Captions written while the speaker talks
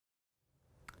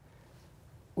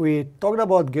we talked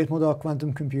about gate model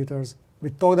quantum computers,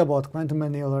 we talked about quantum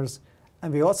annealers,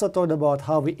 and we also talked about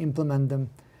how we implement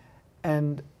them.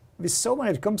 And we saw when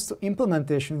it comes to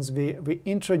implementations, we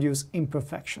introduce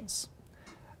imperfections.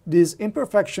 These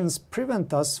imperfections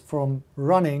prevent us from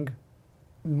running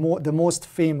the most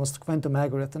famous quantum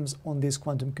algorithms on these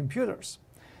quantum computers.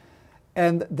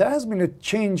 And there has been a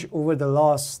change over the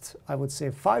last, I would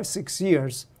say, 5-6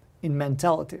 years in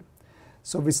mentality.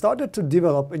 So we started to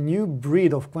develop a new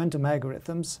breed of quantum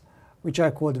algorithms, which are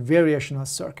called variational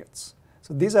circuits.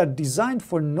 So these are designed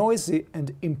for noisy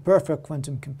and imperfect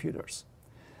quantum computers.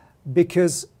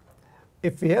 Because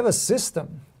if we have a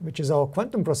system, which is our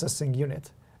quantum processing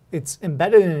unit, it's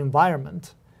embedded in an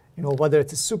environment, whether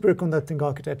it's a superconducting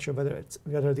architecture,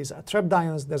 whether these are trapped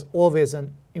ions, there's always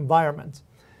an environment.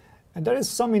 And there is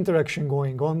some interaction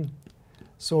going on.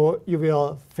 So you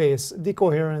will face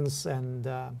decoherence and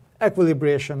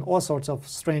equilibration, all sorts of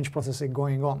strange processing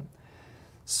going on.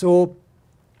 So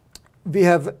we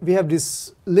have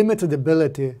this limited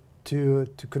ability to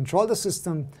control the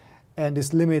system, and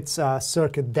this limits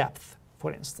circuit depth,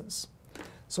 for instance.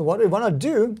 So what we want to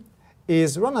do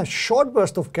is run a short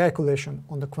burst of calculation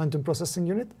on the quantum processing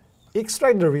unit,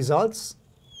 extract the results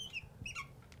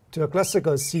to a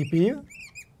classical CPU,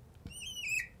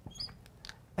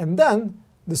 and then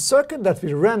the circuit that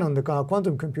we ran on the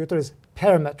quantum computer is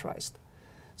parametrized.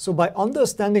 So by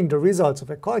understanding the results of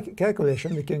a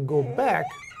calculation, we can go back,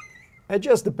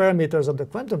 adjust the parameters of the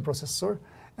quantum processor,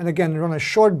 and again run a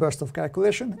short burst of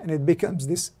calculation, and it becomes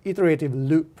this iterative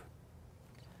loop.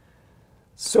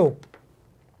 So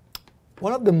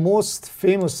one of the most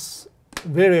famous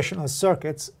variational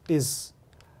circuits is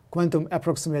quantum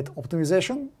approximate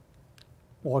optimization,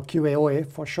 or QAOA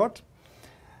for short,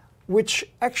 which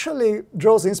actually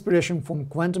draws inspiration from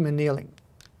quantum annealing.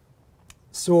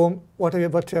 So what we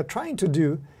are trying to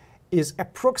do is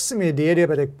approximate the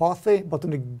adiabatic pathway, but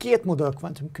on a gate model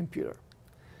quantum computer.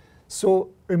 So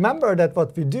remember that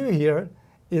what we do here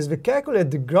is we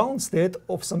calculate the ground state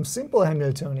of some simple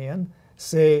Hamiltonian,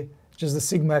 say just the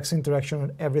sigma x interaction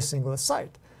on every single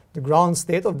site. The ground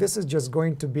state of this is just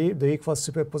going to be the equal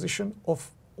superposition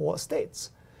of all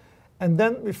states. And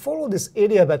then we follow this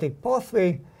adiabatic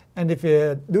pathway, and if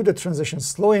we do the transition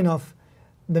slow enough,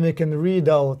 then we can read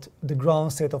out the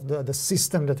ground state of the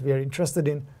system that we are interested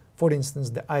in, for instance,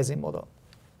 the Ising model.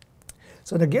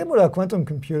 So in the gate model quantum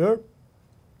computer,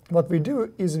 what we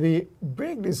do is we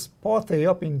break this pathway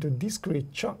up into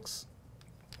discrete chunks.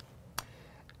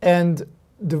 And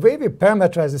the way we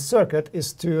parameterize the circuit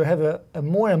is to have a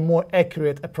more and more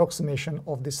accurate approximation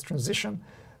of this transition.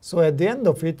 So at the end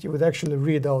of it, you would actually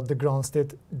read out the ground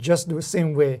state just the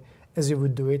same way as you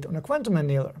would do it on a quantum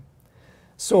annealer.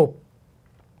 So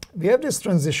we have this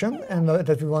transition and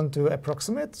that we want to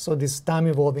approximate, so this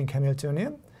time-evolving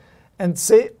Hamiltonian. And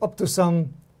say up to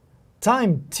some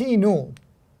time t0,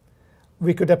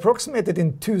 we could approximate it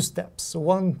in 2 steps. So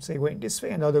one, say, going this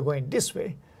way, and the other going this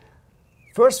way.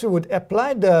 First, we would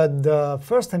apply the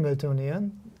first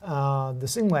Hamiltonian, the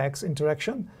sigma x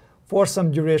interaction, for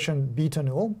some duration beta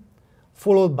 0,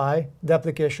 followed by the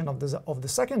application of the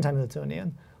second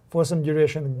Hamiltonian for some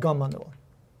duration gamma 0.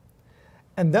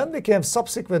 And then we can have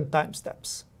subsequent time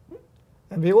steps,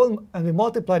 and we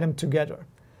multiply them together.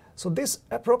 So this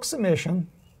approximation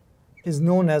is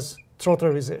known as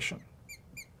trotterization.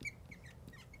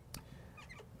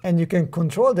 And you can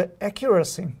control the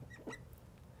accuracy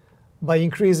by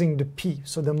increasing the p.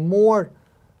 So the more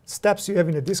steps you have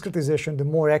in the discretization, the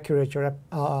more accurate your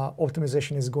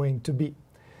optimization is going to be.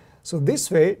 So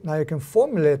this way, now you can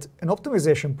formulate an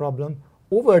optimization problem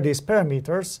over these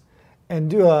parameters and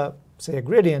do say a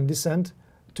gradient descent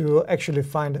to actually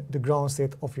find the ground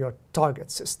state of your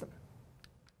target system.